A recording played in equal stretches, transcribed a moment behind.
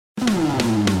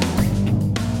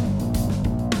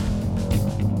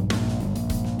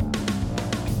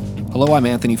Hello, I'm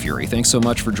Anthony Furey. Thanks so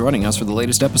much for joining us for the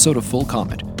latest episode of Full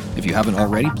Comment. If you haven't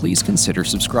already, please consider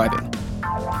subscribing.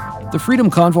 The Freedom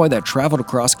Convoy that traveled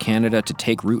across Canada to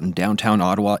take root in downtown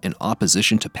Ottawa in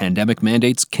opposition to pandemic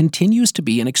mandates continues to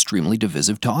be an extremely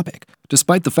divisive topic.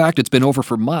 Despite the fact it's been over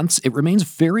for months, it remains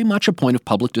very much a point of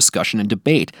public discussion and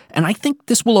debate, and I think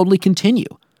this will only continue.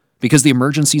 Because the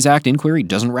Emergencies Act inquiry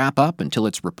doesn't wrap up until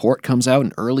its report comes out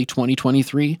in early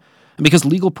 2023, and because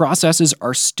legal processes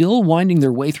are still winding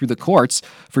their way through the courts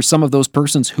for some of those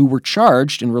persons who were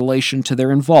charged in relation to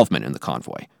their involvement in the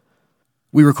convoy.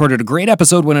 We recorded a great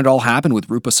episode when it all happened with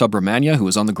Rupa Subramanya, who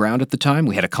was on the ground at the time.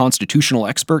 We had a constitutional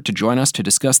expert to join us to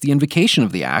discuss the invocation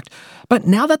of the act. But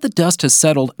now that the dust has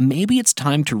settled, maybe it's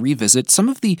time to revisit some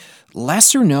of the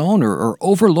lesser known or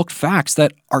overlooked facts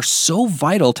that are so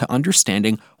vital to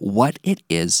understanding what it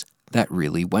is that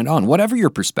really went on, whatever your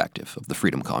perspective of the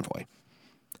Freedom Convoy.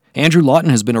 Andrew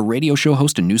Lawton has been a radio show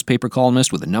host and newspaper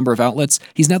columnist with a number of outlets.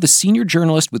 He's now the senior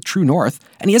journalist with True North,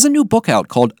 and he has a new book out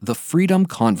called The Freedom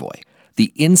Convoy: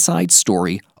 The Inside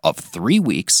Story of 3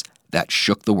 Weeks That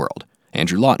Shook the World.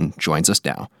 Andrew Lawton joins us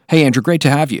now. Hey, Andrew, great to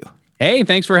have you. Hey,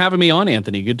 thanks for having me on,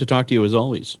 Anthony. Good to talk to you as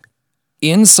always.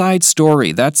 Inside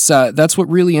story. That's what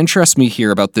really interests me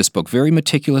here about this book. Very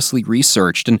meticulously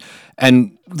researched,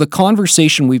 and the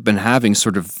conversation we've been having,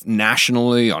 sort of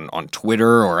nationally on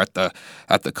Twitter or at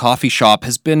the coffee shop,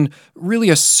 has been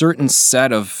really a certain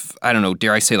set of, I don't know,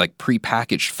 dare I say, like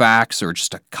prepackaged facts or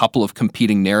just a couple of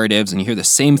competing narratives. And you hear the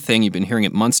same thing. You've been hearing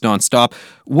it months nonstop.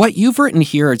 What you've written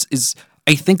here is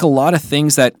I think, a lot of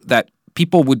things that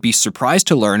people would be surprised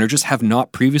to learn or just have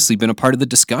not previously been a part of the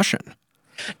discussion.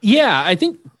 Yeah, I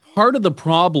think part of the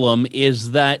problem is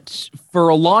that for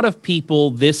a lot of people,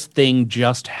 this thing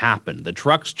just happened. The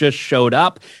trucks just showed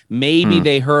up. Maybe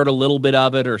they heard a little bit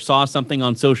of it or saw something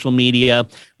on social media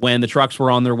when the trucks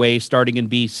were on their way, starting in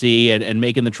BC and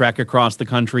making the trek across the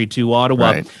country to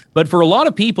Ottawa. Right. But for a lot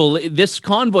of people, this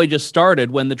convoy just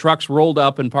started when the trucks rolled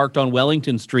up and parked on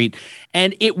Wellington Street.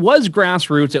 And it was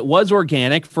grassroots. It was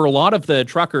organic. For a lot of the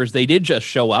truckers, they did just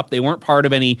show up. They weren't part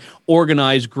of any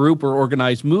organized group or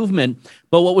organized movement.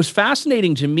 But what was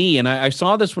fascinating to me, and I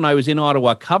saw this when I was in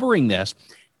Ottawa covering this,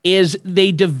 is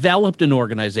they developed an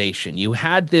organization. You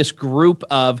had this group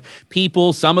of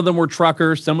people, some of them were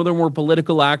truckers, some of them were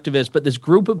political activists, but this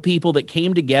group of people that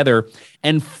came together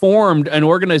and formed an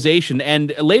organization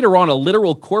and later on a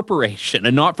literal corporation,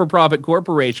 a not-for-profit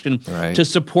corporation, right, to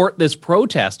support this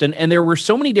protest. And there were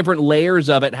so many different layers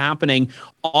of it happening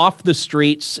off the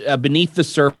streets, beneath the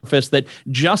surface, that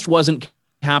just wasn't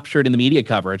captured in the media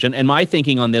coverage. And my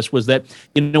thinking on this was that,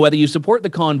 whether you support the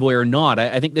convoy or not,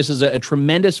 I think this is a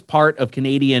tremendous part of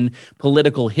Canadian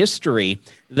political history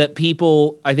that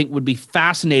people, I think, would be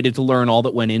fascinated to learn all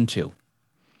that went into.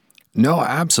 No,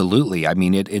 absolutely. I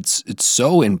mean, it's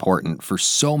so important for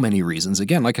so many reasons.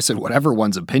 Again, like I said, whatever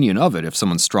one's opinion of it, if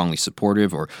someone's strongly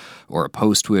supportive or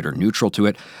opposed to it or neutral to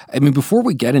it. I mean, before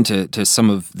we get into some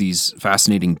of these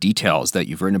fascinating details that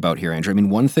you've written about here, Andrew, I mean,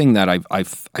 one thing that I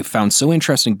found so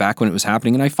interesting back when it was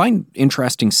happening, and I find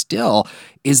interesting still,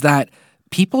 is that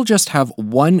people just have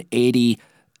 180,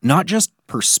 not just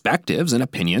perspectives and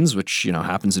opinions, which,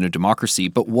 happens in a democracy,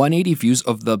 but 180 views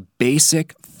of the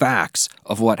basic facts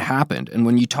of what happened. And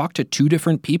when you talk to two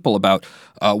different people about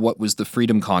what was the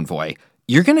Freedom Convoy,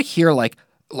 you're going to hear like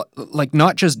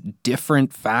not just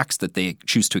different facts that they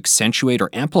choose to accentuate or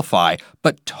amplify,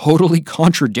 but totally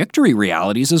contradictory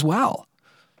realities as well.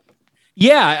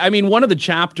 Yeah, I mean, one of the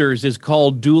chapters is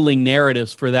called Dueling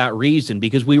Narratives for that reason,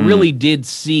 because we really did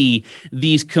see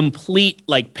these complete,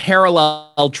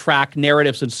 parallel track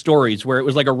narratives and stories where it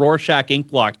was like a Rorschach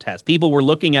inkblot test. People were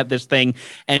looking at this thing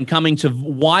and coming to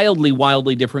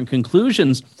wildly different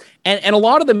conclusions. And a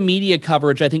lot of the media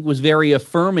coverage, I think, was very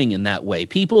affirming in that way.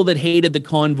 People that hated the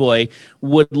convoy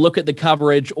would look at the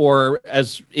coverage, or,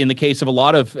 as in the case of a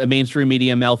lot of mainstream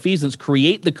media malfeasance,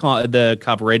 create the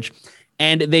coverage.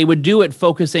 And they would do it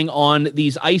focusing on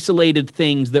these isolated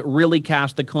things that really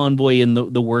cast the convoy in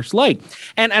the worst light.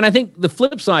 And I think the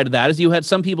flip side of that is you had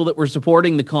some people that were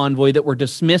supporting the convoy that were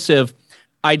dismissive,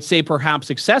 I'd say perhaps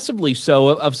excessively so,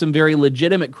 of some very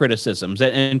legitimate criticisms.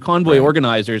 And convoy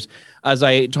organizers, as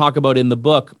I talk about in the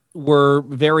book, were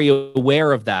very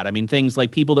aware of that. I mean, things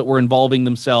like people that were involving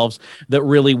themselves that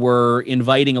really were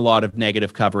inviting a lot of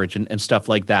negative coverage and stuff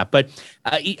like that. But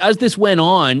as this went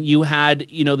on, you had,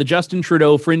 the Justin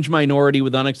Trudeau fringe minority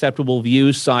with unacceptable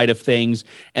views side of things.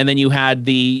 And then you had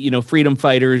the, freedom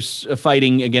fighters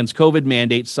fighting against COVID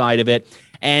mandates side of it.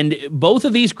 And both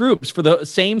of these groups, for the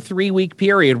same 3-week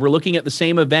period, were looking at the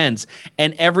same events,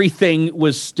 and everything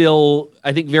was still,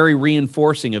 I think, very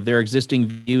reinforcing of their existing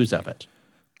views of it.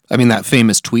 I mean, that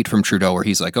famous tweet from Trudeau where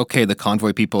he's like, okay, the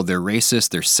convoy people, they're racist,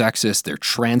 they're sexist, they're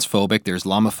transphobic, they're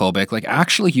Islamophobic, like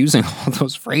actually using all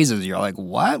those phrases. You're like,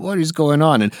 what is going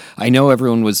on? And I know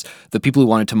everyone was, the people who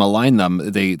wanted to malign them,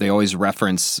 they always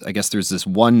reference, I guess there's this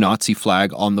one Nazi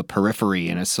flag on the periphery.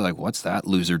 And it's like, what's that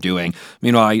loser doing?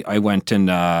 You know, I went and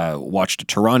watched a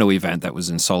Toronto event that was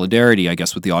in solidarity, I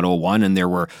guess, with the Ottawa One. And there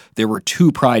were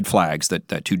two pride flags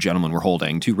that two gentlemen were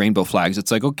holding, two rainbow flags.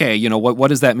 It's like, okay, you know, what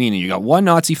does that mean? And you got one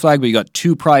Nazi flag, but you got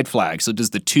two pride flags. So does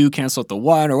the two cancel out the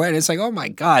one or what? It's like, oh my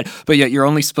God. But yet you're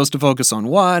only supposed to focus on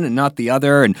one and not the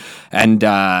other. And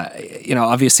you know,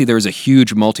 obviously there was a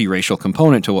huge multiracial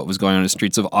component to what was going on in the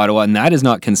streets of Ottawa. And that is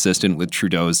not consistent with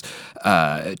Trudeau's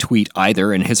tweet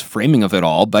either and his framing of it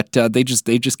all. But they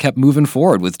just kept moving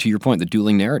forward with, to your point, the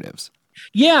dueling narratives.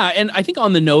 Yeah, and I think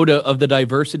on the note of the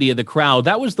diversity of the crowd,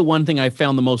 that was the one thing I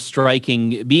found the most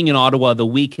striking being in Ottawa the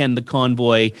weekend the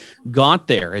convoy got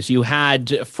there, as you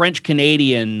had French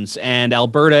Canadians and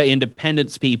Alberta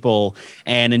Independence people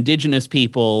and Indigenous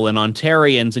people and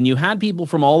Ontarians, and you had people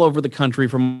from all over the country,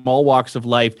 from all walks of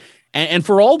life. And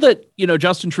for all that, you know,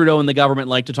 Justin Trudeau and the government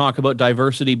like to talk about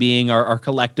diversity being our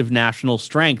collective national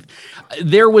strength,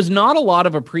 there was not a lot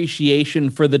of appreciation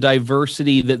for the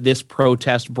diversity that this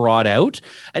protest brought out.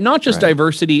 And not just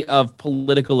diversity of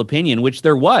political opinion, which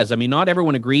there was. I mean, not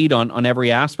everyone agreed on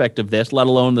every aspect of this, let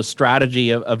alone the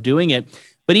strategy of doing it.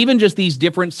 But even just these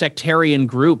different sectarian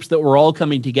groups that were all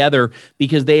coming together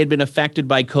because they had been affected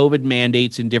by COVID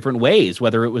mandates in different ways,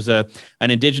 whether it was an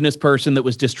Indigenous person that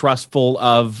was distrustful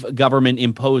of government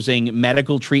imposing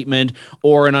medical treatment,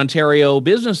 or an Ontario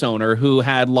business owner who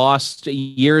had lost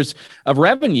years of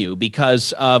revenue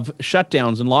because of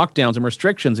shutdowns and lockdowns and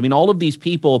restrictions. I mean, all of these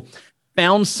people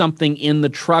found something in the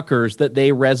truckers that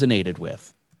they resonated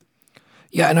with.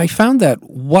 Yeah, and I found that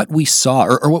what we saw,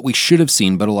 or what we should have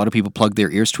seen, but a lot of people plugged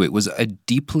their ears to it, was a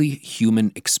deeply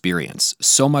human experience.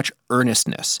 So much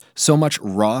earnestness, so much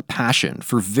raw passion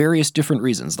for various different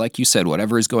reasons. Like you said,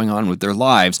 whatever is going on with their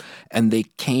lives. And they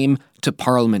came to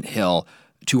Parliament Hill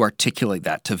to articulate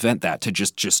that, to vent that, to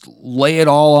just lay it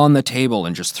all on the table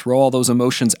and just throw all those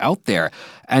emotions out there.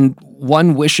 And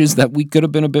one wishes that we could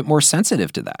have been a bit more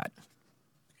sensitive to that.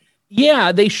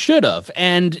 Yeah, they should have.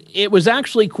 And it was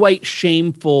actually quite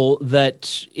shameful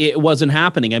that it wasn't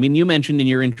happening. I mean, you mentioned in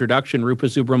your introduction Rupa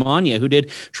Subramanya, who did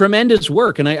tremendous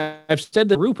work. And I've said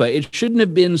that Rupa, it shouldn't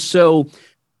have been so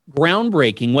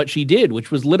groundbreaking what she did,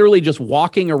 which was literally just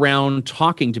walking around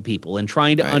talking to people and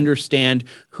trying to understand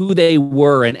who they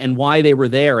were and why they were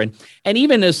there. And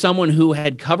even as someone who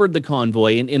had covered the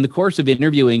convoy, in the course of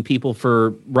interviewing people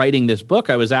for writing this book,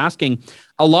 I was asking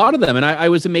a lot of them, and I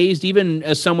was amazed, even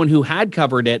as someone who had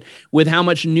covered it, with how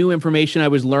much new information I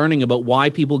was learning about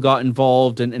why people got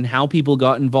involved and how people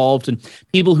got involved, and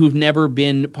people who've never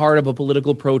been part of a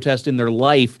political protest in their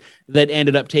life that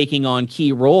ended up taking on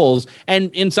key roles. And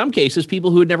in some cases,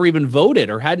 people who had never even voted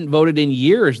or hadn't voted in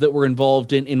years that were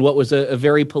involved in what was a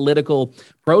very political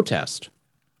protest.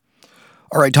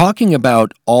 All right, talking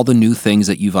about all the new things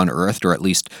that you've unearthed, or at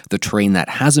least the terrain that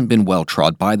hasn't been well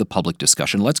trod by the public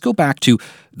discussion, let's go back to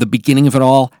the beginning of it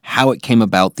all, how it came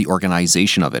about, the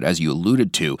organization of it, as you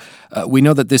alluded to. We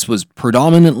know that this was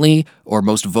predominantly, or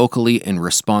most vocally, in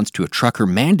response to a trucker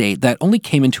mandate that only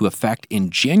came into effect in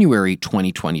January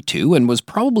 2022 and was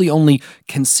probably only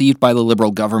conceived by the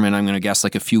Liberal government, I'm going to guess,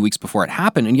 like a few weeks before it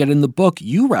happened. And yet in the book,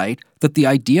 you write that the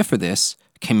idea for this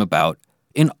came about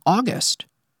in August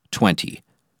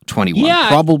 2021,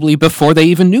 probably before they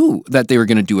even knew that they were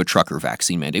going to do a trucker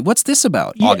vaccine mandate. What's this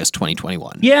about, August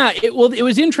 2021? Yeah, it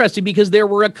was interesting because there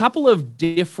were a couple of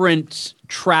different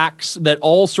tracks that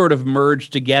all sort of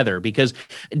merged together, because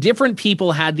different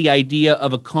people had the idea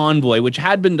of a convoy, which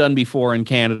had been done before in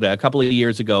Canada a couple of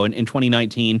years ago in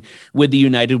 2019 with the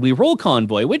United We Roll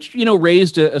convoy, which, you know,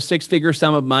 raised a six-figure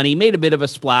sum of money, made a bit of a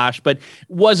splash, but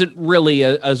wasn't really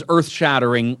as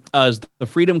earth-shattering as the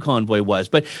Freedom Convoy was.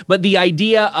 But the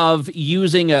idea of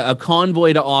using a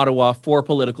convoy to Ottawa for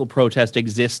political protest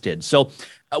existed. So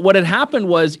what had happened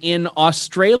was, in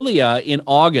Australia in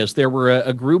August, there were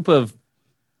a group of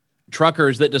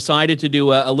truckers that decided to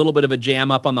do a little bit of a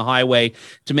jam up on the highway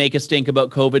to make a stink about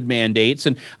COVID mandates.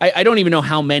 And I don't even know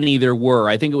how many there were.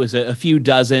 I think it was a few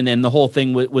dozen, and the whole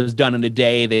thing was done in a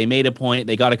day. They made a point,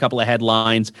 they got a couple of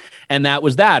headlines, and that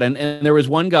was that. And there was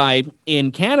one guy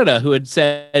in Canada who had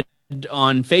said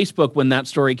on Facebook when that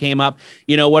story came up,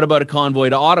 you know, what about a convoy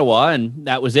to Ottawa? And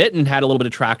that was it, and had a little bit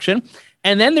of traction.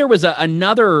 And then there was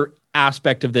another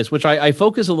aspect of this, which I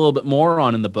focus a little bit more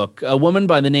on in the book, a woman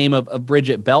by the name of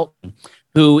Bridget Belton,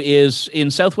 who is in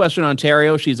southwestern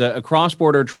Ontario. She's a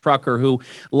cross-border trucker who,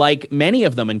 like many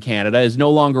of them in Canada, is no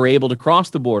longer able to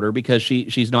cross the border because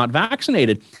she's not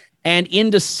vaccinated. And in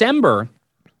December,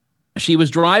 she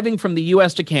was driving from the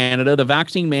U.S. to Canada. The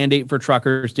vaccine mandate for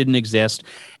truckers didn't exist.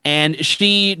 And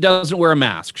she doesn't wear a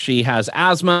mask. She has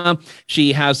asthma.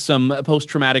 She has some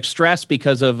post-traumatic stress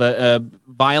because of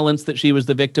violence that she was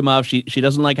the victim of. She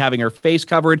doesn't like having her face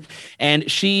covered. And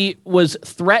she was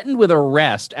threatened with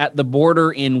arrest at the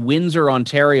border in Windsor,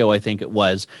 Ontario, I think it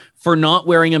was, for not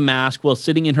wearing a mask while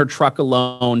sitting in her truck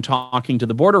alone talking to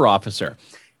the border officer.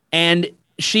 And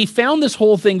she found this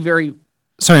whole thing very...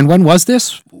 Sorry, and when was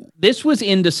this? This was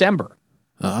in December.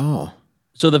 Oh.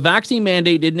 So the vaccine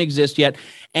mandate didn't exist yet.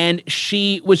 And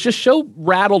she was just so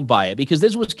rattled by it because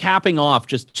this was capping off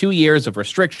just 2 years of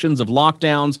restrictions, of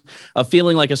lockdowns, of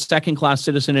feeling like a second-class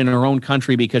citizen in her own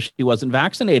country because she wasn't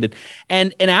vaccinated.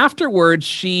 And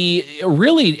afterwards, it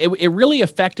really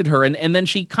affected her. And then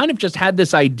she kind of just had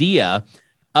this idea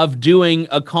of doing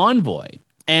a convoy.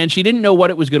 And she didn't know what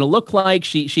it was going to look like.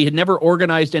 She had never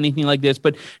organized anything like this,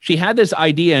 but she had this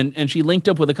idea, and she linked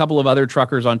up with a couple of other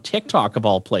truckers on TikTok, of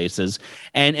all places,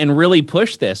 and really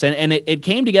pushed this. And it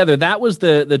came together. That was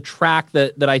the track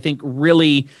that I think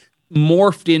really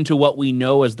morphed into what we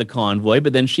know as the convoy.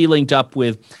 But then she linked up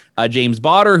with James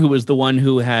Botter, who was the one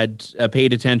who had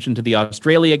paid attention to the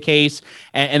Australia case.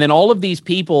 And then all of these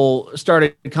people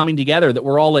started coming together that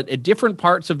were all at different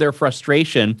parts of their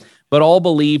frustration, but all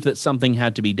believed that something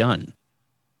had to be done.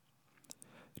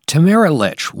 Tamara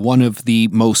Lich, one of the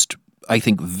most, I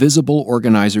think, visible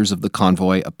organizers of the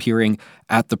convoy, appearing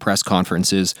at the press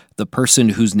conferences, the person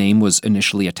whose name was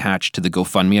initially attached to the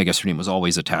GoFundMe. I guess her name was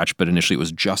always attached, but initially it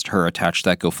was just her attached to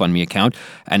that GoFundMe account.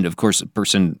 And of course,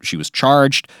 she was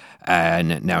charged,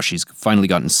 and now she's finally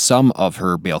gotten some of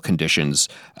her bail conditions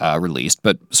released.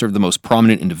 But sort of the most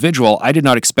prominent individual, I did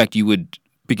not expect you would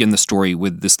begin the story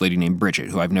with this lady named Bridget,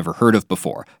 who I've never heard of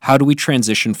before. How do we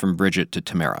transition from Bridget to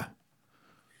Tamara?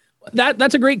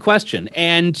 That's a great question.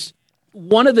 And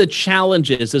one of the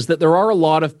challenges is that there are a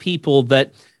lot of people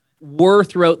that were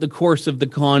throughout the course of the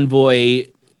convoy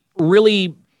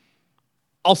really,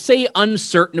 I'll say,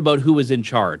 uncertain about who was in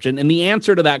charge. And the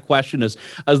answer to that question is,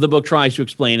 as the book tries to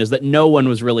explain, is that no one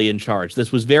was really in charge.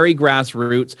 This was very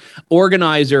grassroots.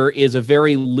 Organizer is a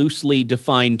very loosely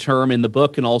defined term in the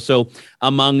book, and also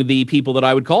among the people that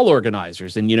I would call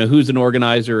organizers, and who's an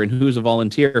organizer and who's a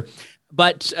volunteer.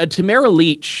 But Tamara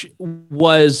Lich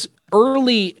was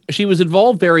she was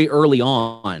involved very early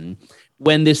on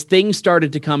when this thing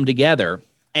started to come together.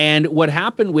 And what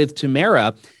happened with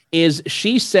Tamara is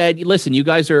she said, listen, you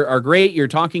guys are great. You're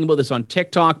talking about this on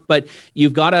TikTok, but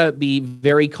you've got to be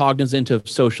very cognizant of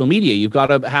social media. You've got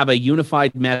to have a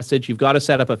unified message. You've got to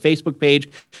set up a Facebook page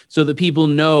so that people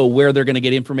know where they're going to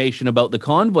get information about the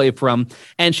convoy from.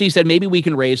 And she said, maybe we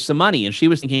can raise some money. And she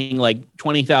was thinking like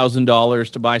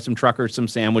 $20,000 to buy some truckers, some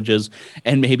sandwiches,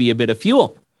 and maybe a bit of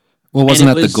fuel. Well,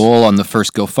 wasn't that the goal on the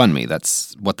first GoFundMe?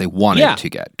 That's what they wanted to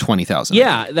get, $20,000.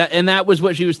 Yeah, that was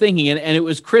what she was thinking. And it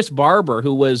was Chris Barber,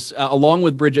 who was, along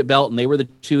with Bridget Belton, they were the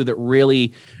two that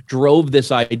really drove this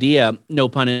idea, no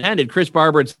pun intended. Chris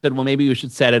Barber had said, well, maybe we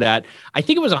should set it at, I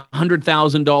think it was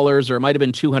 $100,000, or it might have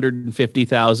been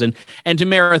 $250,000. And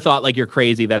Tamara thought, like, you're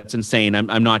crazy. That's insane.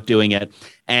 I'm not doing it.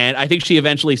 And I think she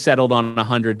eventually settled on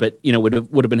 100, but, would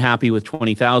have been happy with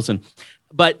 20,000.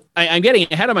 But I'm getting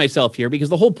ahead of myself here because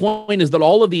the whole point is that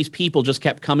all of these people just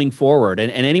kept coming forward, and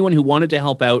anyone who wanted to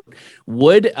help out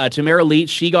would. Tamara Lich,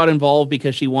 she got involved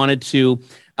because she wanted to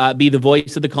be the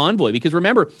voice of the convoy. Because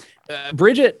remember,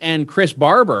 Bridget and Chris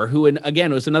Barber, who,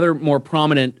 again, was another more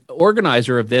prominent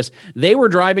organizer of this, they were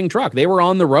driving truck. They were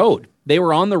on the road. They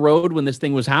were on the road when this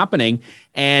thing was happening,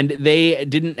 and they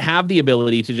didn't have the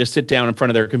ability to just sit down in front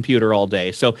of their computer all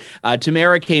day. So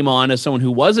Tamara came on as someone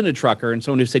who wasn't a trucker and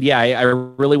someone who said, I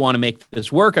really want to make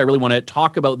this work. I really want to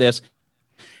talk about this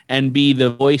and be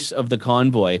the voice of the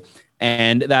convoy.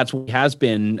 And that's what has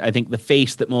been, I think, the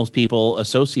face that most people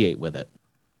associate with it.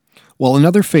 Well,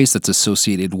 another face that's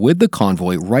associated with the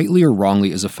convoy, rightly or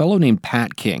wrongly, is a fellow named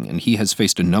Pat King, and he has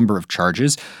faced a number of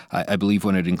charges. I believe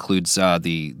when it includes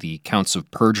the counts of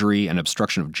perjury and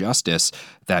obstruction of justice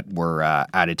that were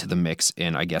added to the mix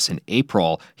in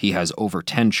April, he has over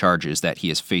 10 charges that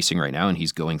he is facing right now, and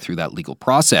he's going through that legal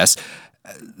process.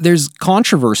 There's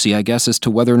controversy, I guess, as to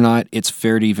whether or not it's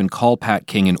fair to even call Pat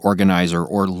King an organizer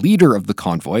or leader of the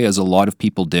convoy, as a lot of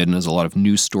people did and as a lot of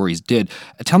news stories did.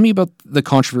 Tell me about the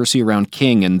controversy around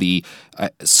King and the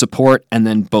support and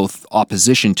then both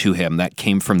opposition to him that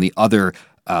came from the other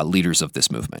leaders of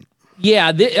this movement.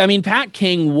 Yeah, I mean, Pat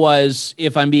King was,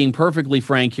 if I'm being perfectly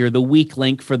frank here, the weak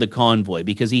link for the convoy,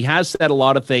 because he has said a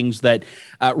lot of things that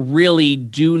really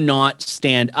do not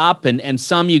stand up. And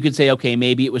some you could say, okay,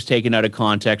 maybe it was taken out of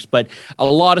context, but a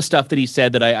lot of stuff that he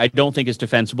said that I don't think is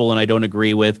defensible and I don't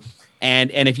agree with.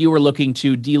 And if you were looking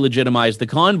to delegitimize the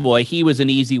convoy, he was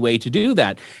an easy way to do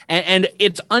that. And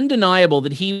it's undeniable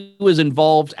that he was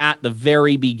involved at the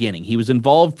very beginning. He was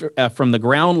involved from the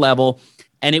ground level.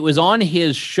 And it was on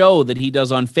his show that he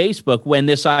does on Facebook when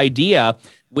this idea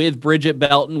with Bridget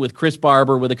Belton, with Chris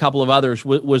Barber, with a couple of others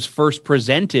was first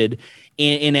presented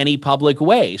in any public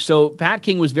way. So Pat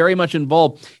King was very much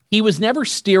involved. He was never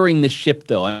steering the ship,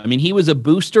 though. I mean, he was a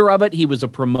booster of it. He was a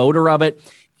promoter of it.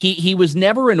 He was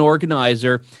never an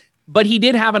organizer, but he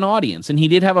did have an audience and he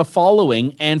did have a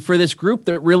following. And for this group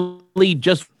that really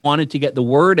just wanted to get the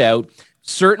word out,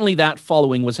 certainly that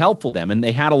following was helpful to them. And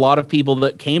they had a lot of people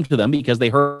that came to them because they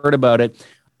heard about it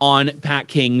on Pat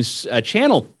King's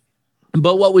channel.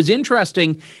 But what was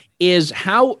interesting is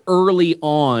how early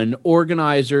on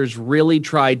organizers really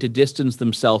tried to distance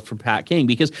themselves from Pat King,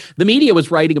 because the media was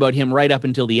writing about him right up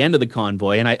until the end of the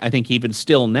convoy, and I think even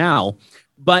still now.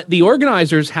 But the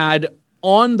organizers had,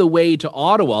 on the way to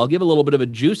Ottawa, I'll give a little bit of a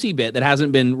juicy bit that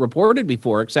hasn't been reported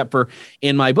before, except for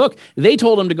in my book, they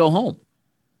told him to go home.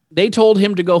 They told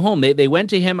him to go home. They went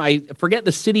to him. I forget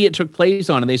the city it took place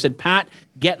on, and they said, Pat,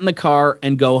 get in the car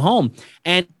and go home.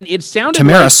 And it sounded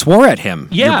Tamara swore at him,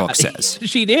 your book says.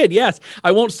 She did, yes.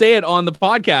 I won't say it on the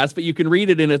podcast, but you can read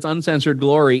it in its uncensored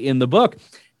glory in the book.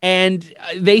 And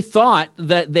they thought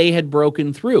that they had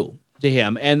broken through to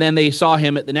him. And then they saw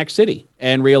him at the next city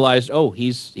and realized, oh,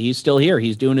 he's still here.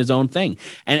 He's doing his own thing.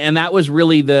 And that was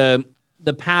really the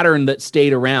pattern that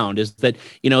stayed around, is that,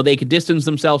 they could distance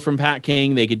themselves from Pat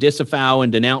King, they could disavow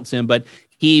and denounce him, but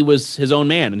he was his own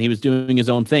man and he was doing his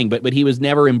own thing. But he was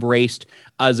never embraced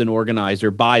as an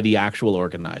organizer by the actual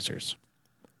organizers.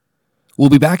 We'll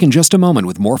be back in just a moment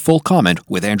with more Full Comment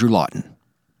with Andrew Lawton.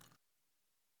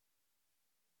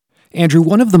 Andrew,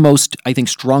 one of the most, I think,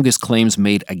 strongest claims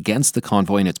made against the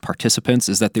convoy and its participants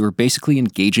is that they were basically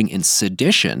engaging in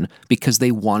sedition because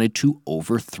they wanted to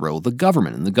overthrow the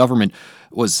government. And the government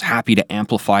was happy to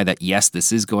amplify that, yes,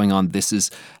 this is going on, this is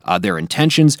their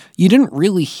intentions. You didn't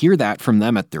really hear that from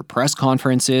them at their press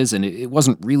conferences, and it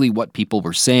wasn't really what people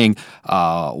were saying,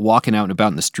 walking out and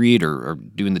about in the street or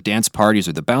doing the dance parties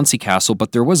or the bouncy castle,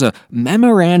 but there was a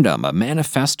memorandum, a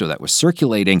manifesto that was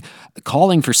circulating,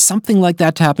 calling for something like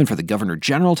that to happen, for the Governor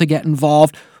General to get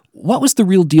involved. What was the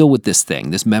real deal with this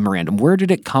thing, this memorandum? Where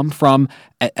did it come from,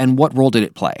 and what role did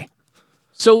it play?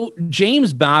 So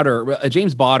James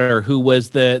Botter, who was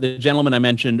the gentleman I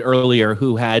mentioned earlier,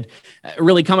 who had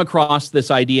really come across this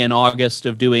idea in August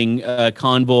of doing a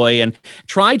convoy and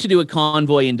tried to do a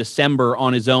convoy in December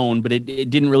on his own, but it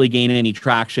didn't really gain any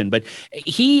traction. But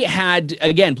he had,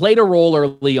 again, played a role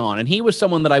early on, and he was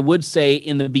someone that I would say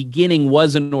in the beginning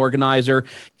was an organizer.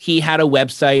 He had a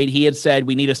website. He had said,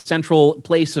 we need a central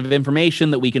place of information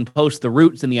that we can post the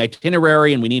routes and the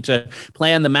itinerary, and we need to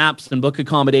plan the maps and book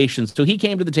accommodations. So he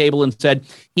came to the table and said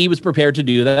he was prepared to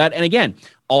do that. And again,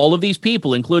 all of these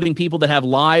people, including people that have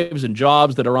lives and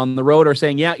jobs that are on the road, are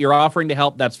saying, yeah, you're offering to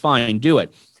help. That's fine. Do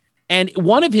it. And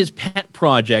one of his pet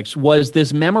projects was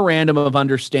this memorandum of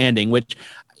understanding, which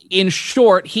in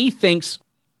short, he thinks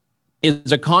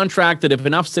is a contract that if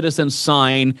enough citizens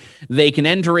sign, they can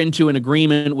enter into an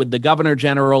agreement with the Governor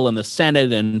General and the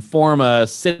Senate and form a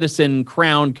citizen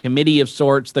crown committee of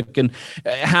sorts that can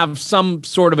have some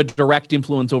sort of a direct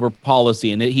influence over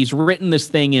policy. And he's written this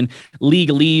thing in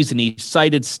legalese, and he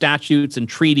cited statutes and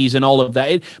treaties and all of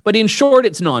that. But in short,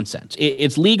 it's nonsense.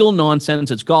 It's legal nonsense.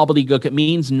 It's gobbledygook. It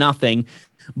means nothing.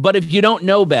 But if you don't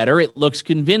know better, it looks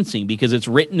convincing because it's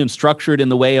written and structured in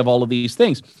the way of all of these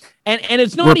things. And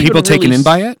it's not. Were people taken really in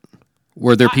by it?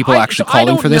 Were there people actually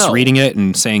calling for this, know. reading it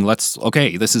and saying,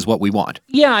 this is what we want?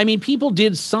 Yeah, I mean, people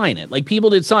did sign it. People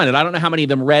did sign it. I don't know how many of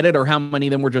them read it or how many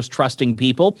of them were just trusting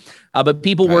people, but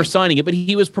people were signing it. But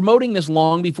he was promoting this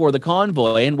long before the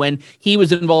convoy. And when he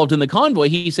was involved in the convoy,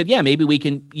 he said, yeah, maybe we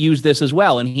can use this as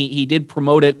well. And he did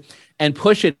promote it and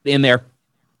push it in there.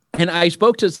 And I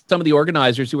spoke to some of the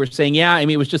organizers who were saying, yeah, I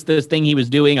mean, it was just this thing he was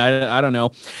doing. I don't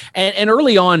know. And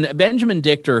early on, Benjamin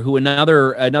Dichter, who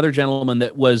another gentleman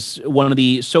that was one of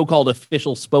the so-called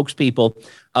official spokespeople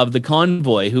of the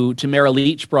convoy, who Tamara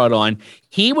Leach brought on,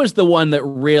 he was the one that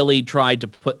really tried to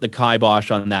put the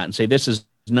kibosh on that and say, this is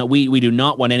no, we do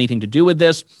not want anything to do with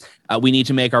this. We need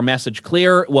to make our message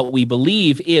clear. What we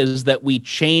believe is that we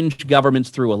change governments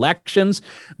through elections.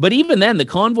 But even then, the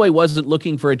convoy wasn't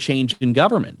looking for a change in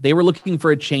government. They were looking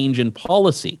for a change in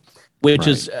policy. which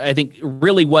is, I think,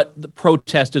 really what the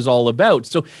protest is all about.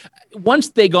 So once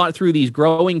they got through these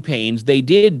growing pains, they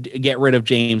did get rid of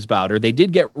James Bowder. They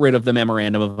did get rid of the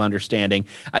Memorandum of Understanding.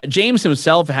 James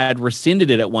himself had rescinded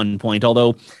it at one point,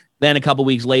 although then a couple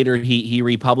weeks later, he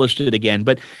republished it again.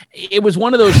 But it was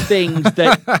one of those things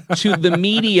that to the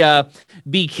media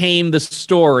became the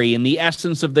story and the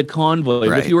essence of the convoy.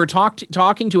 Right. If you were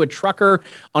talking to a trucker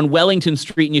on Wellington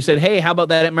Street and you said, hey, how about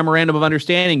that Memorandum of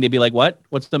Understanding? They'd be like, what?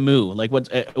 What's the moo? Like, what's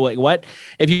what?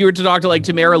 If you were to talk to like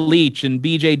Tamara Leach and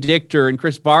BJ Dichter and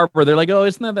Chris Barber, they're like, oh,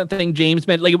 isn't that thing James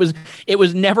meant? Like, it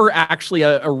was never actually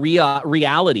a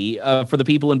reality for the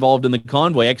people involved in the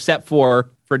convoy, except for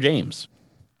James.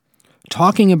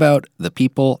 Talking about the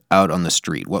people out on the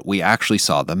street, what we actually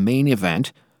saw, the main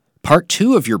event, part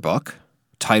 2 of your book,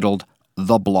 titled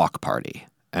The Block Party.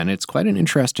 And it's quite an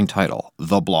interesting title,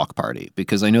 The Block Party,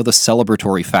 because I know the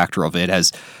celebratory factor of it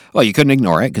has, well, you couldn't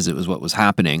ignore it because it was what was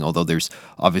happening, although there's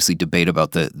obviously debate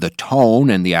about the tone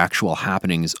and the actual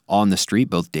happenings on the street,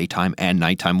 both daytime and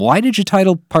nighttime. Why did you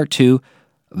title part 2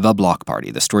 The Block Party,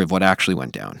 the story of what actually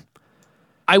went down?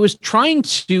 I was trying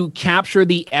to capture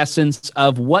the essence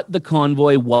of what the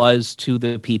convoy was to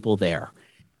the people there.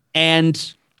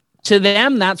 And to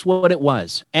them, that's what it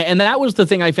was. And that was the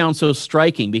thing I found so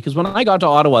striking, because when I got to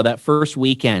Ottawa that first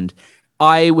weekend,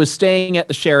 I was staying at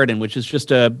the Sheridan, which is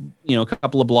just a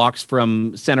couple of blocks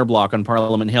from Center Block on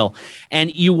Parliament Hill.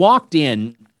 And you walked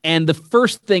in, and the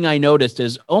first thing I noticed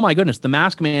is, oh my goodness, the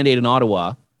mask mandate in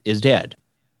Ottawa is dead.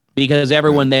 Because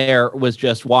everyone there was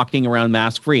just walking around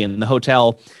mask-free. And the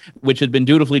hotel, which had been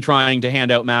dutifully trying to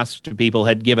hand out masks to people,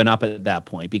 had given up at that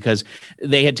point because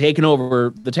they had taken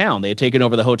over the town. They had taken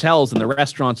over the hotels and the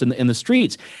restaurants and in the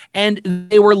streets. And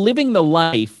they were living the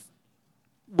life,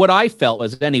 what I felt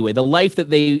was, anyway, the life that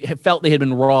they felt they had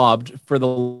been robbed for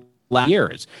the last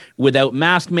years, without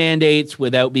mask mandates,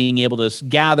 without being able to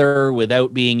gather,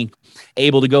 without being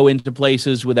able to go into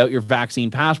places, without your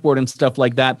vaccine passport and stuff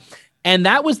like that. And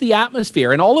that was the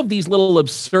atmosphere. And all of these little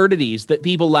absurdities that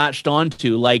people latched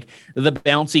onto, like the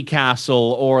bouncy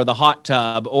castle or the hot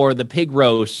tub or the pig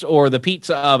roast or the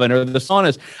pizza oven or the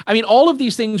saunas. I mean, all of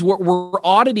these things were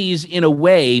oddities in a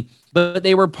way, but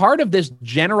they were part of this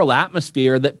general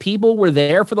atmosphere that people were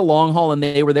there for the long haul and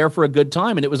they were there for a good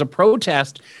time. And it was a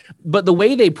protest, but the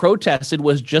way they protested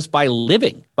was just by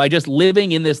just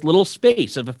living in this little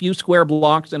space of a few square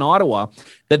blocks in Ottawa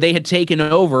that they had taken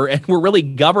over and were really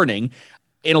governing,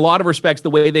 in a lot of respects, the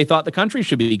way they thought the country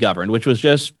should be governed, which was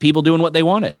just people doing what they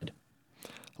wanted.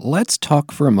 Let's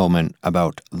talk for a moment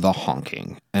about the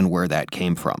honking and where that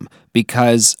came from,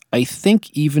 because I think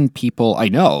even people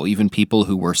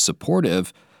who were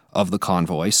supportive of the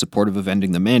convoy, supportive of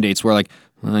ending the mandates, were like,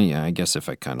 well, yeah, I guess if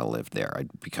I kind of lived there,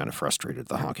 I'd be kind of frustrated with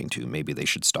the honking too. Maybe they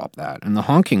should stop that. And the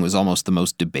honking was almost the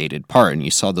most debated part. And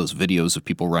you saw those videos of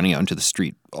people running out into the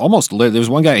street. There was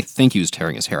one guy, I think he was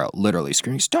tearing his hair out, literally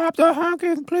screaming, "Stop the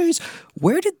honking, please."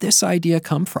 Where did this idea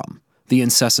come from? The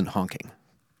incessant honking.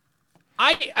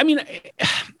 I mean,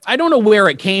 I don't know where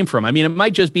it came from. I mean, it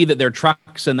might just be that they're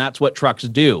trucks and that's what trucks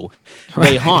do.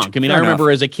 They honk. I mean, I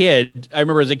remember as a kid,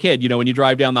 when you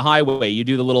drive down the highway, you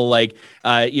do the little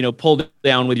pull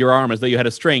down with your arm as though you had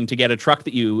a string to get a truck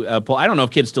that you pull. I don't know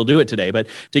if kids still do it today, but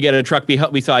to get a truck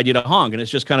beside you to honk. And it's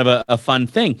just kind of a fun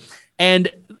thing.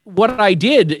 And what I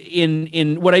did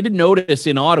what I did notice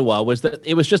in Ottawa was that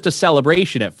it was just a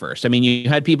celebration at first. I mean, you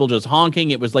had people just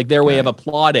honking. It was like their way of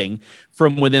applauding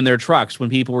from within their trucks when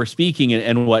people were speaking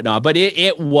and whatnot. But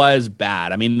it was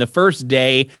bad. I mean, the first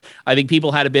day, I think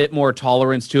people had a bit more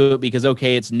tolerance to it because,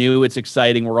 okay, it's new, it's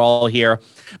exciting, we're all here.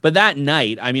 But that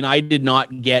night, I mean, I did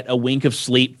not get a wink of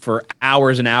sleep for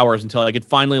hours and hours until I could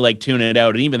finally tune it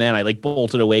out. And even then, I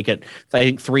bolted awake at, I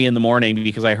think, 3 a.m.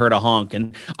 because I heard a honk.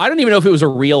 And I don't even know if it was a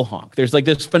real honk. There's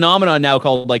this phenomenon now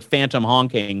called phantom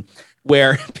honking,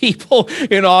 where people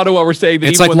in Ottawa were saying that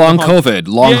it's like long COVID,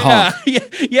 honk.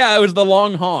 Yeah, it was the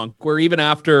long honk, where even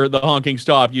after the honking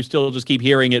stopped, you still just keep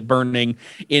hearing it burning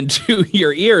into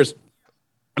your ears.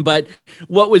 But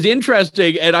what was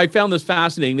interesting, and I found this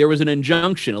fascinating, there was an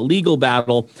injunction, a legal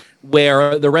battle,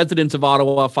 where the residents of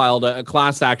Ottawa filed a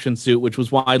class action suit, which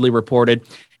was widely reported,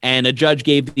 and a judge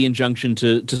gave the injunction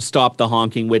to stop the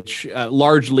honking, which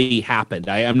largely happened.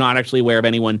 I am not actually aware of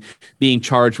anyone being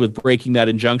charged with breaking that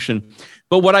injunction.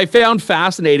 But what I found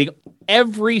fascinating,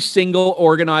 every single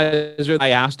organizer I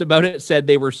asked about it said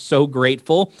they were so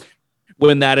grateful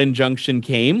when that injunction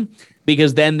came,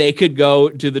 because then they could go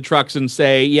to the trucks and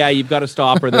say, yeah, you've got to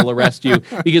stop or they'll arrest you,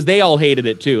 because they all hated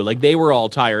it too. They were all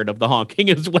tired of the honking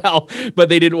as well, but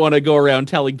they didn't want to go around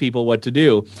telling people what to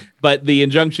do. But the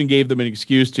injunction gave them an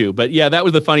excuse to. But yeah, that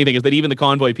was the funny thing, is that even the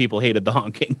convoy people hated the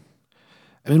honking.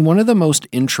 I mean, one of the most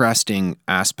interesting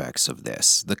aspects of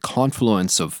this, the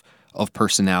confluence of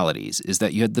personalities, is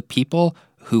that you had the people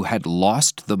who had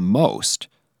lost the most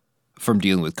from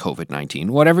dealing with COVID-19.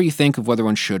 Whatever you think of whether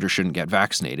one should or shouldn't get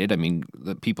vaccinated, I mean,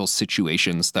 the people's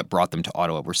situations that brought them to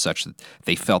Ottawa were such that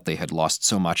they felt they had lost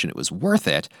so much and it was worth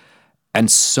it.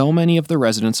 And so many of the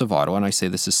residents of Ottawa, and I say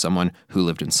this as someone who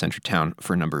lived in Centretown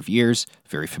for a number of years,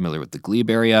 very familiar with the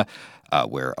Glebe area,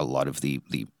 where a lot of the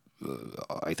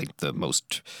I think the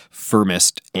most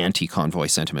firmest anti-convoy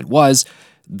sentiment was,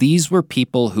 these were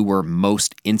people who were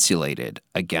most insulated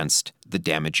against the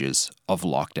damages of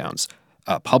lockdowns.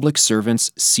 Public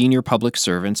servants, senior public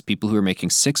servants, people who are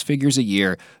making six figures a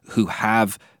year, who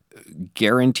have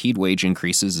guaranteed wage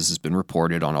increases. This has been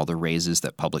reported on all the raises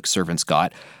that public servants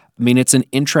got. I mean, it's an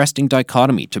interesting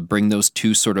dichotomy to bring those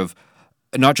two sort of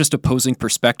not just opposing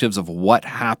perspectives of what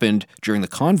happened during the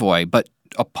convoy, but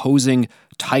opposing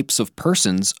types of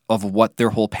persons of what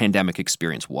their whole pandemic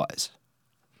experience was.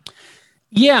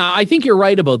 Yeah, I think you're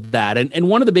right about that. And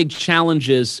one of the big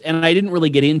challenges, and I didn't really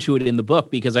get into it in the book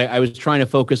because I was trying to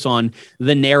focus on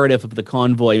the narrative of the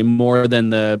convoy more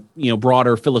than the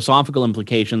broader philosophical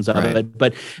implications of it.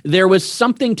 But there was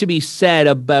something to be said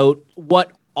about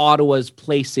what Ottawa's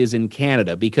place is in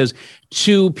Canada, because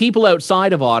to people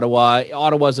outside of Ottawa,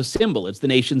 Ottawa's a symbol. It's the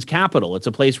nation's capital. It's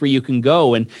a place where you can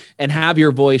go and have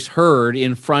your voice heard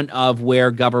in front of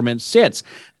where government sits.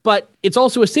 But it's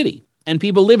also a city, and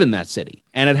people live in that city,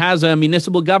 and it has a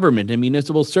municipal government and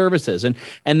municipal services.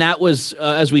 And that was,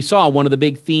 as we saw, one of the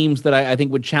big themes that I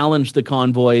think would challenge the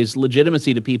convoy's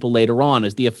legitimacy to people later on,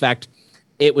 is the effect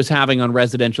it was having on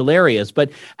residential areas.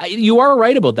 But you are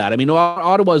right about that. I mean,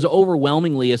 Ottawa is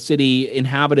overwhelmingly a city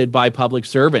inhabited by public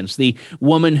servants. The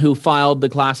woman who filed the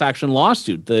class action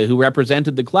lawsuit, who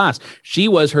represented the class, she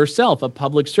was herself a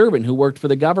public servant who worked for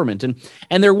the government.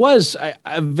 And there was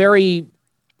a very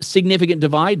significant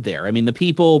divide there. I mean, the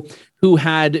people who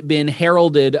had been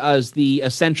heralded as the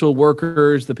essential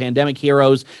workers, the pandemic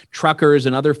heroes, truckers,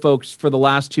 and other folks for the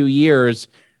last 2 years,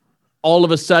 all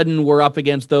of a sudden were up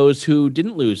against those who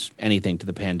didn't lose anything to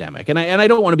the pandemic. And I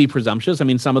don't want to be presumptuous. I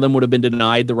mean, some of them would have been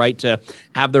denied the right to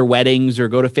have their weddings or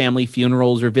go to family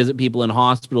funerals or visit people in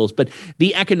hospitals. But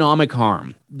the economic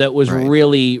harm that was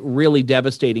really, really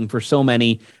devastating for so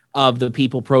many of the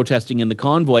people protesting in the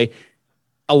convoy,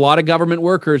 a lot of government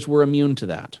workers were immune to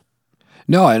that.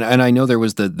 No, and I know there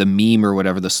was the meme or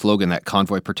whatever, the slogan that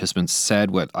convoy participants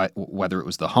said, whether it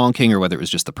was the honking or whether it was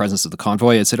just the presence of the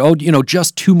convoy, it said,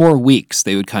 just 2 more weeks.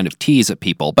 They would kind of tease at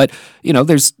people. But,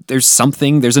 there's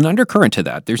an undercurrent to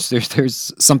that.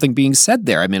 There's something being said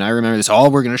there. I mean, I remember this,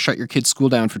 we're going to shut your kid's school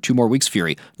down for 2 more weeks,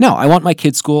 Fury. No, I want my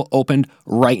kid's school opened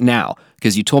right now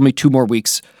because you told me 2 more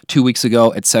weeks, 2 weeks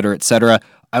ago, et cetera, et cetera.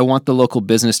 I want the local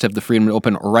business to have the freedom to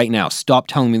open right now. Stop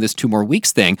telling me this 2 more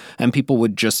weeks thing. And people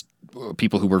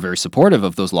who were very supportive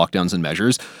of those lockdowns and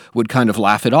measures would kind of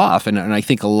laugh it off. And I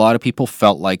think a lot of people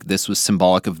felt like this was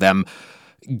symbolic of them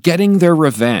getting their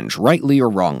revenge, rightly or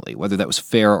wrongly, whether that was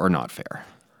fair or not fair.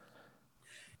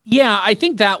 Yeah, I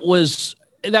think that was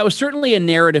certainly a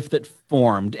narrative that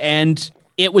formed. And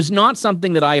it was not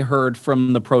something that I heard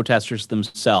from the protesters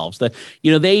themselves. That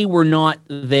they were not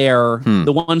there,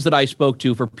 the ones that I spoke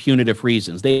to, for punitive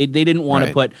reasons. They didn't want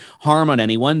to put harm on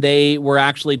anyone. They were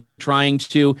actually trying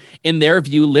to, in their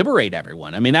view, liberate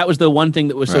everyone. I mean, that was the one thing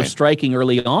that was so striking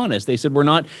early on, is they said, we're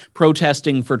not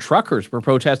protesting for truckers. We're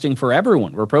protesting for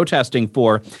everyone. We're protesting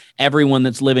for everyone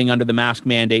that's living under the mask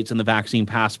mandates and the vaccine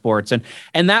passports.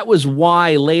 And that was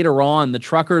why later on the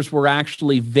truckers were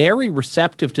actually very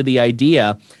receptive to the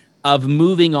idea of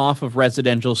moving off of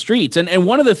residential streets. And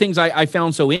one of the things I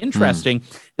found so interesting,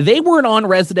 they weren't on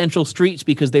residential streets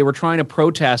because they were trying to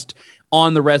protest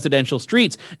on the residential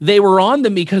streets. They were on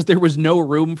them because there was no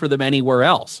room for them anywhere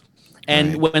else.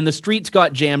 And when the streets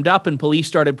got jammed up and police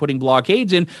started putting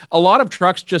blockades in, a lot of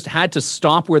trucks just had to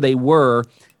stop where they were,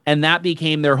 and that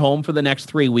became their home for the next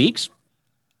 3 weeks.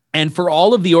 And for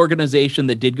all of the organization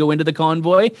that did go into the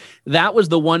convoy, that was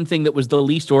the one thing that was the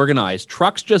least organized.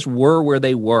 Trucks just were where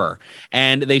they were.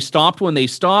 And they stopped when they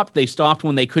stopped. They stopped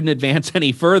when they couldn't advance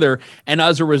any further. And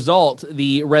as a result,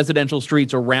 the residential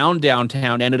streets around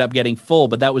downtown ended up getting full,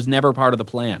 but that was never part of the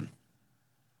plan.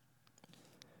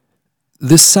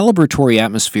 This celebratory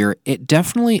atmosphere, it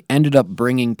definitely ended up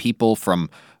bringing people from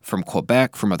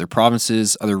Quebec, from other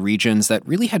provinces, other regions that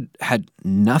really had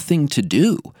nothing to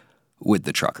do with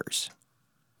the truckers.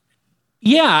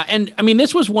 Yeah, and I mean,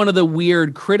 this was one of the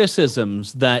weird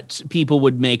criticisms that people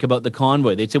would make about the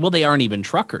convoy. They'd say, well, they aren't even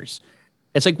truckers.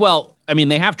 It's like, well, I mean,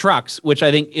 they have trucks, which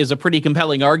I think is a pretty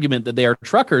compelling argument that they are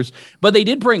truckers, but they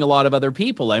did bring a lot of other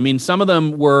people. I mean, some of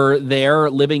them were there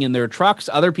living in their trucks.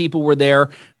 Other people were there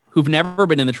who've never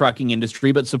been in the trucking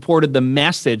industry, but supported the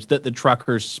message that the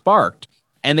truckers sparked.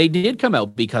 And they did come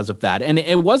out because of that. And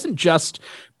it wasn't just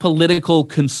political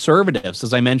conservatives,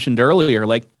 as I mentioned earlier.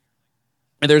 Like,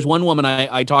 there's one woman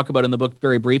I talk about in the book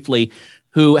very briefly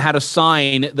who had a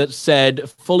sign that said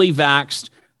fully vaxxed,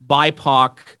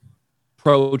 BIPOC,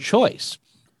 pro-choice.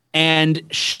 And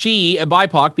she, a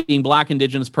BIPOC, being Black,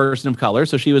 Indigenous person of color,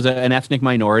 so she was an ethnic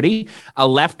minority, a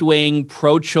left-wing,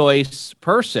 pro-choice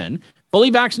person, fully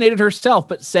vaccinated herself,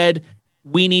 but said,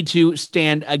 we need to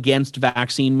stand against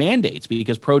vaccine mandates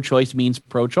because pro-choice means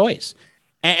pro-choice.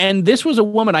 And this was a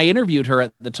woman, I interviewed her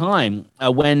at the time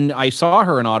when I saw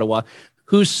her in Ottawa,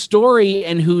 whose story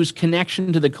and whose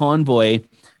connection to the convoy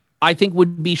I think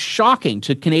would be shocking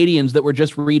to Canadians that were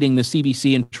just reading the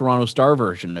CBC and Toronto Star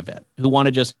version of it, who want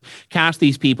to just cast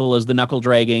these people as the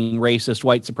knuckle-dragging, racist,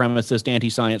 white supremacist,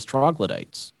 anti-science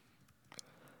troglodytes.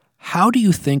 How do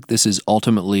you think this is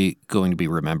ultimately going to be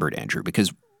remembered, Andrew?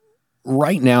 Because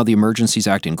right now, the Emergencies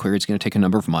Act inquiry, it's going to take a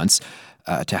number of months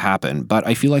to happen, but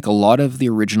I feel like a lot of the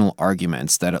original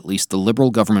arguments that at least the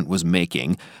Liberal government was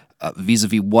making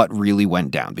vis-a-vis what really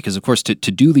went down. Because, of course, to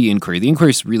do the inquiry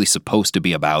is really supposed to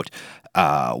be about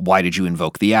why did you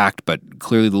invoke the act, but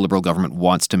clearly the Liberal government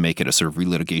wants to make it a sort of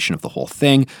relitigation of the whole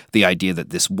thing. The idea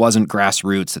that this wasn't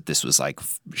grassroots, that this was like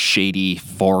shady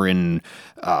foreign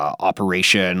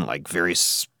operation, like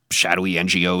various shadowy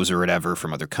NGOs or whatever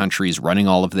from other countries running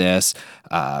all of this,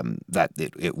 that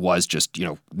it was just,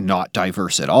 not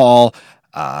diverse at all.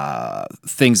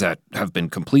 Things that have been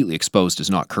completely exposed as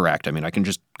not correct. I mean, I don't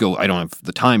have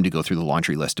the time to go through the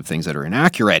laundry list of things that are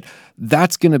inaccurate.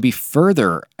 That's going to be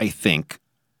further, I think,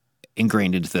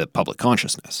 ingrained into the public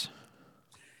consciousness.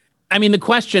 I mean, the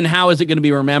question, how is it going to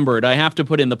be remembered? I have to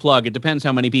put in the plug. It depends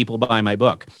how many people buy my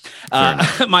book.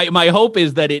 My hope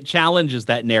is that it challenges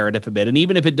that narrative a bit. And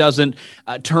even if it doesn't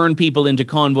turn people into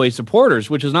convoy supporters,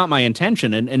 which is not my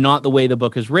intention and not the way the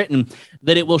book is written,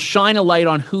 that it will shine a light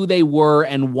on who they were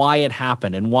and why it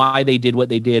happened and why they did what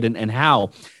they did and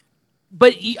how.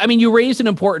 But, I mean, you raised an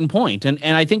important point, and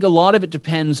I think a lot of it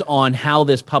depends on how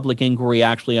this public inquiry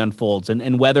actually unfolds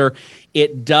and whether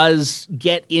it does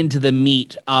get into the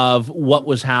meat of what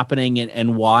was happening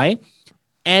and why.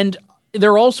 And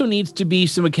there also needs to be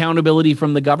some accountability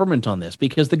from the government on this,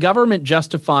 because the government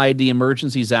justified the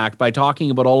Emergencies Act by talking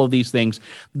about all of these things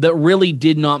that really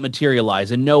did not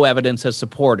materialize and no evidence has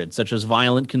supported, such as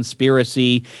violent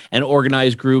conspiracy and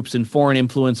organized groups and foreign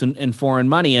influence and foreign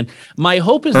money. And my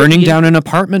hope is burning down an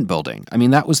apartment building. I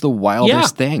mean, that was the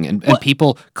wildest thing. And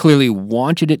people clearly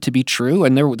wanted it to be true.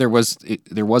 And there was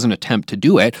an attempt to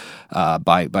do it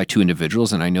by two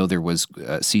individuals. And I know there was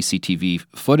CCTV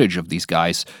footage of these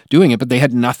guys doing it, but they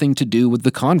had nothing to do with the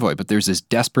convoy. But there's this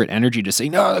desperate energy to say,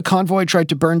 no, the convoy tried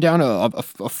to burn down a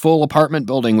full apartment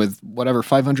building with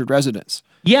 500 residents.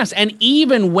 Yes, and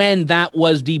even when that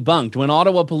was debunked, when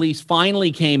Ottawa police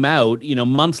finally came out,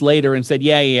 months later and said,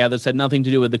 yeah, this had nothing to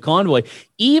do with the convoy,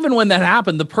 even when that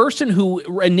happened, the person who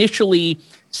initially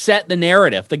set the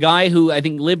narrative, the guy who I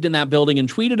think lived in that building and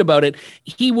tweeted about it,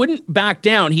 he wouldn't back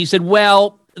down. He said,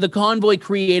 well, the convoy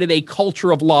created a culture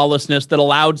of lawlessness that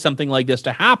allowed something like this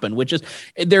to happen, which is,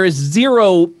 there is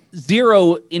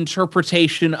zero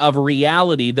interpretation of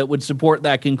reality that would support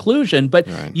that conclusion. But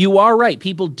right. You are right.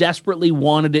 People desperately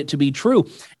wanted it to be true.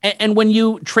 And when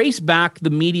you trace back the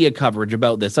media coverage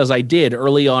about this, as I did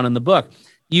early on in the book,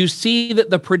 you see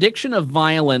that the prediction of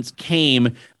violence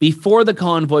came before the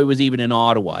convoy was even in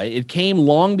Ottawa. It came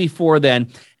long before then,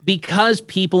 because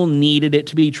people needed it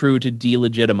to be true to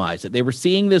delegitimize it. They were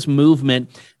seeing this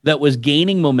movement that was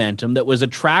gaining momentum, that was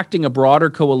attracting a broader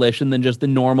coalition than just the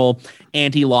normal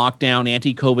anti-lockdown,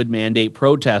 anti-COVID mandate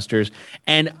protesters.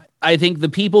 And I think the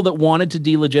people that wanted to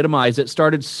delegitimize it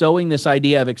started sowing this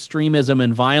idea of extremism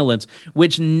and violence,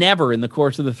 which never in the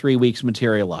course of the 3 weeks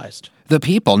materialized. The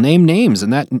people name names,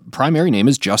 and that primary name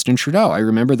is Justin Trudeau. I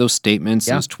remember those statements,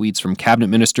 those tweets from cabinet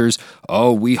ministers.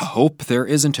 Oh, we hope there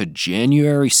isn't a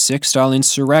January 6th style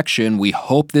insurrection. We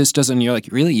hope this doesn't. You're like,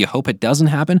 really? You hope it doesn't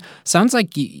happen? Sounds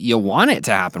like you want it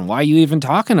to happen. Why are you even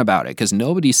talking about it? Because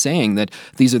nobody's saying that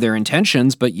these are their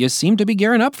intentions, but you seem to be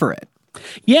gearing up for it.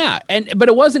 Yeah, but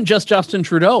it wasn't just Justin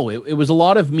Trudeau. It was a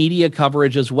lot of media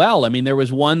coverage as well. I mean, there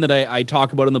was one that I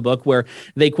talk about in the book where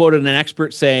they quoted an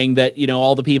expert saying that,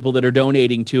 all the people that are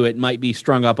donating to it might be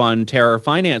strung up on terror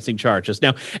financing charges.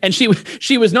 Now, and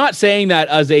she was not saying that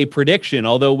as a prediction,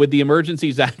 although with the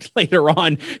Emergencies Act later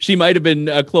on, she might have been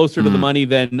closer to the money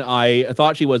than I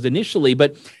thought she was initially.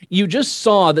 But you just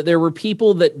saw that there were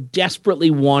people that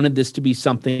desperately wanted this to be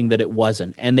something that it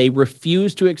wasn't, and they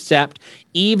refused to accept,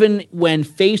 even when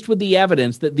faced with the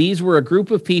evidence, that these were a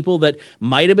group of people that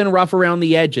might have been rough around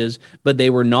the edges, but they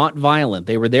were not violent.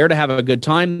 They were there to have a good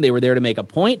time. They were there to make a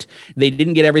point. They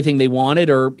didn't get everything they wanted,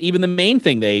 or even the main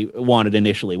thing they wanted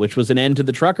initially, which was an end to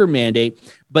the trucker mandate,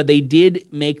 but they did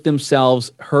make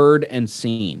themselves heard and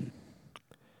seen.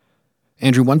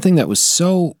 Andrew, one thing that was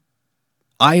so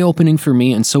eye-opening for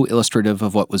me and so illustrative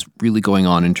of what was really going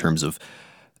on in terms of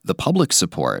the public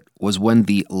support was when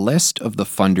the list of the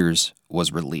funders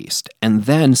was released. And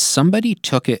then somebody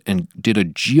took it and did a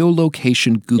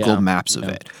geolocation Google Maps of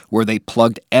it, where they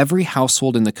plugged every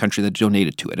household in the country that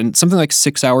donated to it. And something like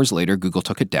 6 hours later, Google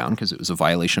took it down because it was a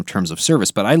violation of terms of service.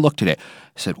 But I looked at it,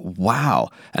 I said, wow.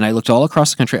 And I looked all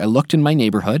across the country. I looked in my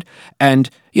neighborhood, and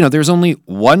there's only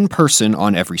one person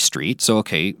on every street. So,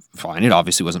 okay, fine. It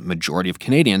obviously wasn't majority of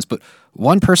Canadians, but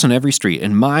one person on every street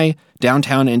in my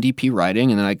downtown NDP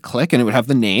riding. And then I'd click and it would have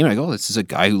the name. And I go, oh, this is a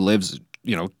guy who lives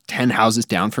 10 houses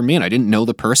down from me, and I didn't know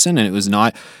the person, and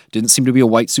it didn't seem to be a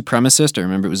white supremacist. I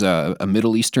remember it was a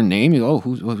Middle Eastern name.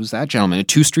 Who's that gentleman? And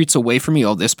 2 streets away from me,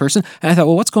 this person. And I thought,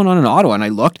 well, what's going on in Ottawa? And I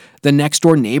looked, the next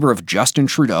door neighbor of Justin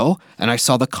Trudeau, and I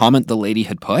saw the comment the lady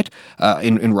had put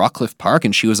in Rockcliffe Park,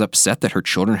 and she was upset that her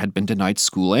children had been denied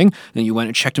schooling. And you went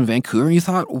and checked in Vancouver, and you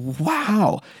thought,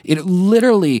 wow, it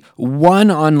literally won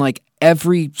on like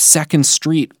every second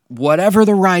street, whatever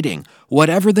the riding,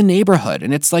 whatever the neighborhood.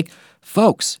 And it's like,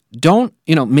 folks, don't,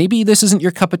 maybe this isn't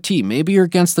your cup of tea. Maybe you're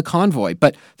against the convoy,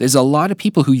 but there's a lot of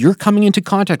people who you're coming into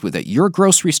contact with at your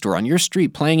grocery store, on your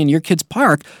street, playing in your kid's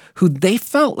park, who they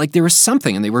felt like there was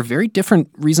something, and they were very different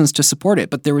reasons to support it,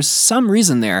 but there was some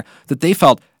reason there that they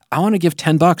felt, I want to give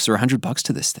 $10 or $100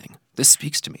 to this thing. This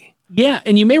speaks to me. Yeah,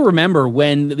 and you may remember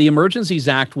when the Emergencies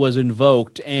Act was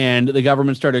invoked and the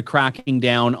government started cracking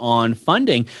down on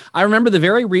funding, I remember the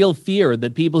very real fear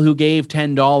that people who gave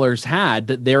 $10 had,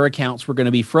 that their accounts were going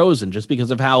to be frozen just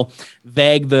because of how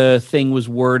vague the thing was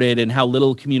worded and how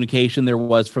little communication there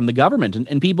was from the government.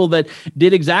 And people that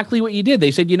did exactly what you did,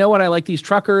 they said, you know what, I like these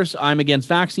truckers, I'm against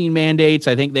vaccine mandates,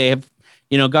 I think they have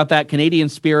got that Canadian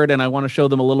spirit, and I want to show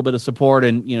them a little bit of support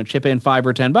and, chip in $5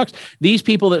 or $10. These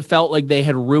people that felt like they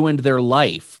had ruined their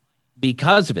life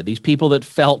because of it, these people that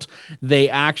felt they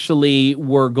actually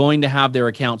were going to have their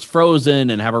accounts frozen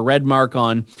and have a red mark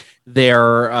on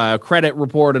their credit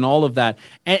report and all of that.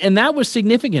 And that was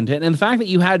significant. And the fact that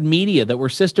you had media that were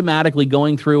systematically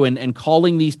going through and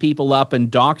calling these people up and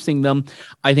doxing them,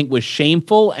 I think was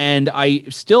shameful. And I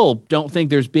still don't think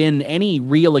there's been any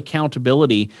real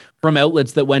accountability from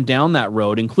outlets that went down that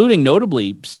road, including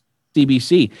notably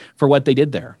CBC, for what they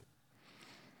did there.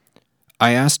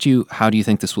 I asked you, how do you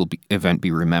think this event be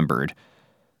remembered?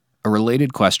 A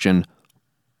related question,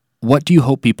 what do you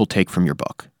hope people take from your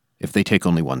book, if they take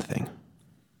only one thing?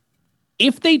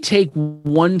 If they take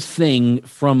one thing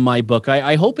from my book,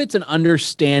 I hope it's an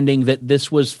understanding that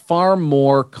this was far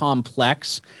more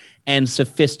complex and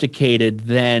sophisticated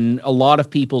than a lot of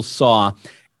people saw.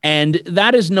 And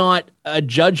that is not a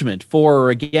judgment for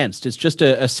or against. It's just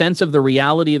a sense of the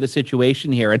reality of the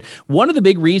situation here. And one of the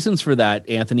big reasons for that,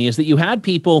 Anthony, is that you had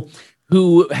people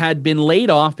who had been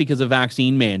laid off because of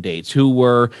vaccine mandates, who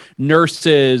were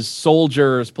nurses,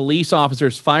 soldiers, police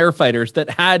officers, firefighters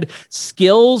that had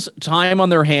skills, time on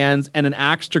their hands, and an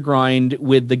axe to grind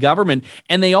with the government.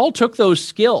 And they all took those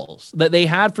skills that they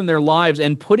had from their lives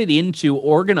and put it into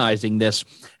organizing this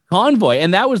convoy.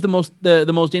 And that was the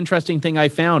most interesting thing I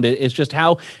found, is just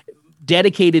how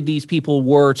dedicated these people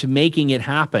were to making it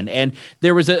happen. And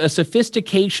there was a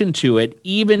sophistication to it,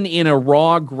 even in a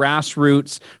raw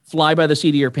grassroots, fly by the seat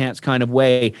of your pants kind of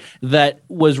way, that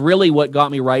was really what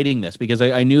got me writing this, because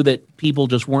I knew that people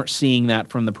just weren't seeing that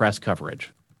from the press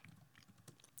coverage.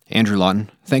 Andrew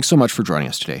Lawton, thanks so much for joining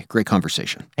us today. Great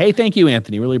conversation. Hey, thank you,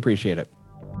 Anthony. Really appreciate it.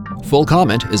 Full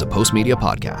Comment is a Postmedia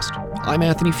podcast. I'm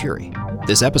Anthony Fury.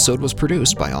 This episode was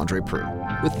produced by Andre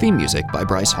Proulx, with theme music by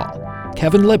Bryce Hall.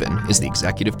 Kevin Libin is the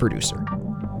executive producer.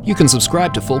 You can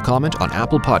subscribe to Full Comment on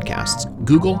Apple Podcasts,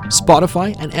 Google,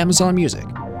 Spotify, and Amazon Music.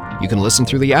 You can listen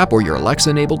through the app or your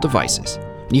Alexa-enabled devices.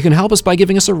 And you can help us by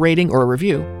giving us a rating or a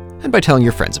review, and by telling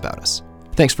your friends about us.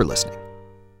 Thanks for listening.